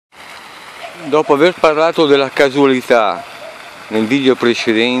Dopo aver parlato della casualità nel video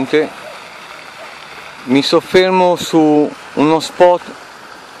precedente, mi soffermo su uno spot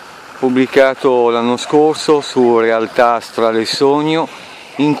pubblicato l'anno scorso su Realtà, strada e sogno,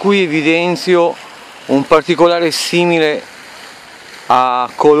 in cui evidenzio un particolare simile a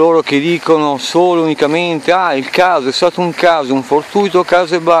coloro che dicono solo unicamente il caso è stato un caso, un fortuito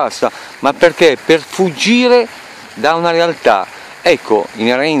caso e basta, ma perché? Per fuggire da una realtà. Ecco,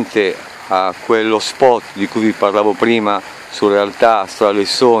 inerente a quello spot di cui vi parlavo prima su Realtà, strada e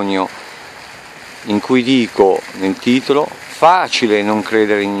sogno, in cui dico nel titolo facile non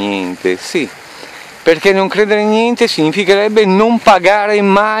credere in niente. Sì, perché non credere in niente significherebbe non pagare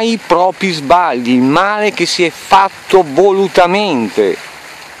mai i propri sbagli, il male che si è fatto volutamente.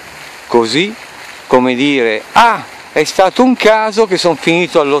 Così come dire, è stato un caso che sono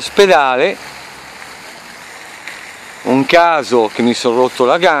finito all'ospedale, un caso che mi sono rotto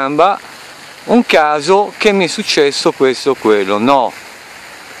la gamba, un caso che mi è successo questo o quello. No,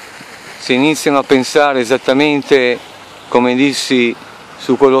 se iniziano a pensare esattamente come dissi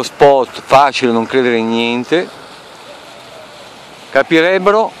su quello spot facile non credere in niente,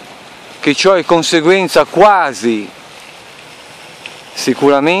 capirebbero che ciò è conseguenza quasi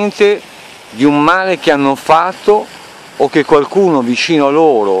sicuramente di un male che hanno fatto o che qualcuno vicino a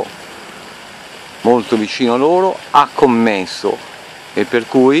loro, molto vicino a loro, ha commesso e per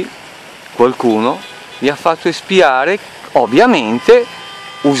cui qualcuno li ha fatto espiare, ovviamente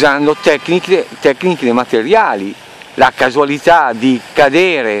usando tecniche materiali. La casualità di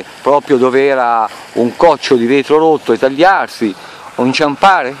cadere proprio dove era un coccio di vetro rotto e tagliarsi o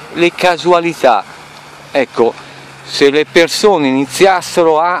inciampare, le casualità. Ecco, se le persone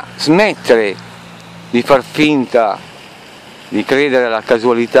iniziassero a smettere di far finta di credere alla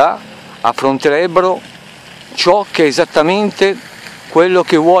casualità, affronterebbero ciò che è esattamente quello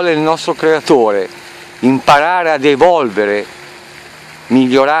che vuole il nostro creatore: imparare ad evolvere,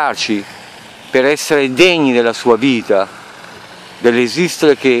 migliorarci per essere degni della sua vita,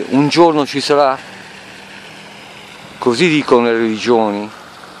 dell'esistere che un giorno ci sarà. Così dicono le religioni.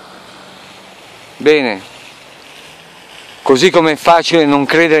 Bene, così come è facile non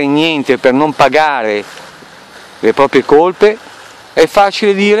credere in niente per non pagare le proprie colpe, è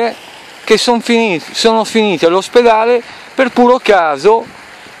facile dire che sono finiti all'ospedale per puro caso,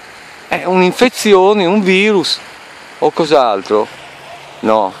 un'infezione, un virus o cos'altro.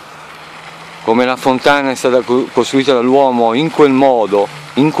 No, come la fontana è stata costruita dall'uomo in quel modo,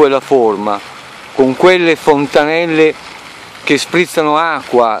 in quella forma, con quelle fontanelle che sprizzano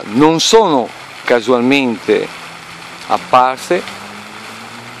acqua, non sono casualmente apparse.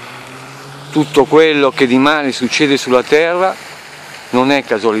 Tutto quello che di male succede sulla terra non è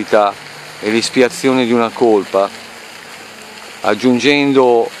casualità, è l'espiazione di una colpa,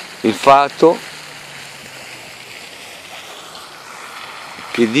 aggiungendo il fatto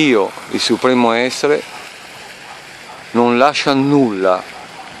che Dio, il Supremo Essere, non lascia nulla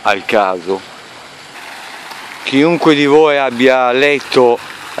al caso. Chiunque di voi abbia letto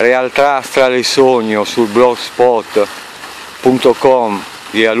Realtà, strada e sogno sul blogspot.com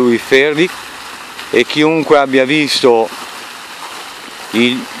di Lui Ferdi e chiunque abbia visto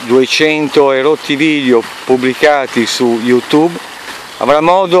i 200 e rotti video pubblicati su YouTube avrà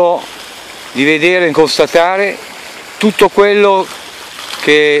modo di vedere e constatare tutto quello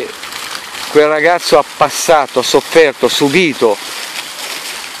che quel ragazzo ha passato, ha sofferto, ha subito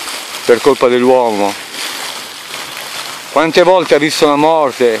per colpa dell'uomo. Quante volte ha visto la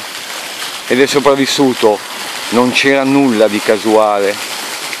morte ed è sopravvissuto? Non c'era nulla di casuale.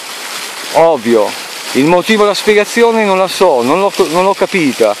 Ovvio, il motivo e la spiegazione non la so, non l'ho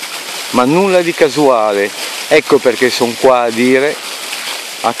capita, ma nulla di casuale. Ecco perché sono qua a dire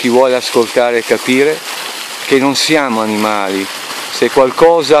a chi vuole ascoltare e capire che non siamo animali. Se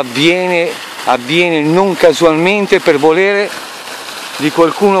qualcosa avviene non casualmente per volere di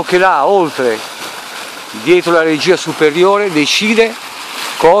qualcuno che là, oltre, dietro la regia superiore, decide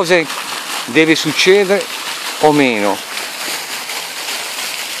cosa deve succedere o meno.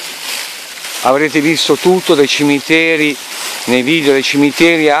 Avrete visto tutto dai cimiteri, nei video dei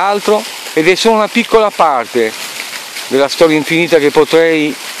cimiteri e altro, ed è solo una piccola parte della storia infinita che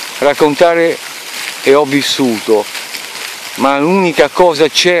potrei raccontare e ho vissuto. Ma l'unica cosa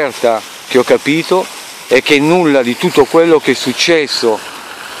certa che ho capito è che nulla di tutto quello che è successo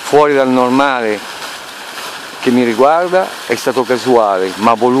fuori dal normale che mi riguarda è stato casuale,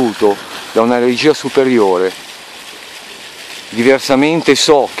 ma voluto da una regia superiore. Diversamente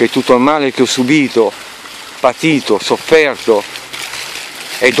so che tutto il male che ho subito, patito, sofferto,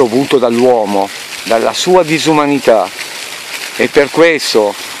 è dovuto dall'uomo, dalla sua disumanità, e per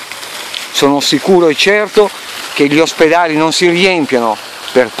questo sono sicuro e certo che gli ospedali non si riempiono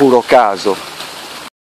per puro caso,